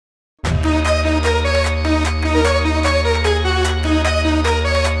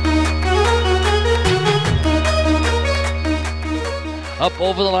Up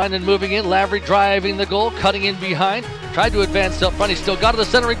over the line and moving in. Lavery driving the goal, cutting in behind. Tried to advance up front. He still got to the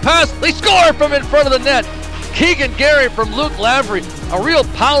centering pass. They score from in front of the net. Keegan Gary from Luke Lavery. A real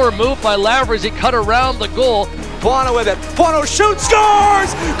power move by Lavery as he cut around the goal. Buono with it. Buono shoots,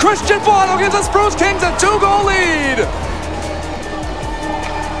 scores! Christian Buono gives the Spruce Kings a 2-goal lead.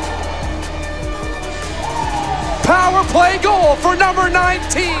 Power play goal for number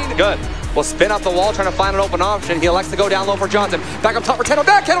 19. Good. Will spin up the wall, trying to find an open option. He elects to go down low for Johnson. Back up top for Tanner.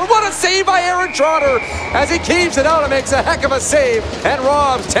 Backhand. What a save by Aaron Trotter as he keeps it out and makes a heck of a save and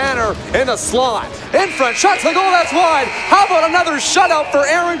robs Tanner in the slot. In front, shots the goal, that's wide. How about another shutout for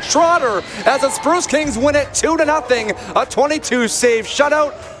Aaron Trotter as the Spruce Kings win it 2-0. A 22-save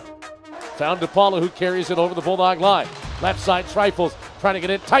shutout. Found DePaula, who carries it over the Bulldog line. Left side, Trifles trying to get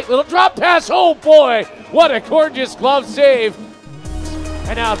it. Tight little drop pass. Oh boy, what a gorgeous glove save.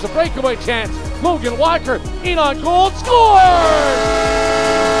 And now it's a breakaway chance. Logan Walker in on goal, scores!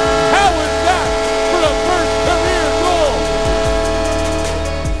 How is that for the first career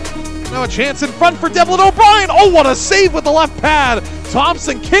goal? Now a chance in front for Devlin O'Brien. Oh, what a save with the left pad.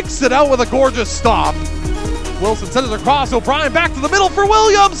 Thompson kicks it out with a gorgeous stop. Wilson sends it across. O'Brien back to the middle for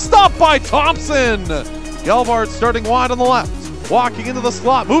Williams. Stopped by Thompson. Gelbart starting wide on the left. Walking into the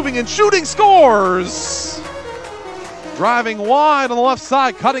slot, moving and shooting, scores! Driving wide on the left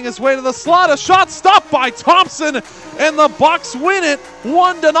side, cutting his way to the slot. A shot stopped by Thompson, and the Bucks win it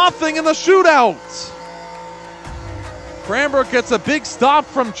 1-0 in the shootout. Cranbrook gets a big stop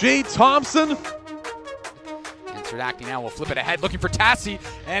from Jay Thompson. Acting now, will flip it ahead, looking for Tassi,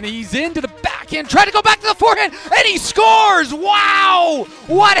 and he's into the backhand, trying to go back to the forehand, and he scores! Wow!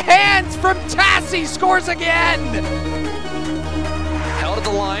 What hands from Tassi, scores again! Held at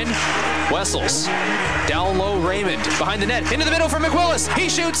the line, Wessels. Down low, Raymond. Behind the net, into the middle for McWillis. He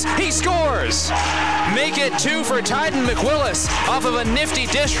shoots, he scores! Make it 2 for Tyden McWillis off of a nifty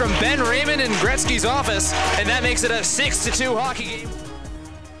dish from Ben Raymond in Gretzky's office, and that makes it a 6-2 hockey game.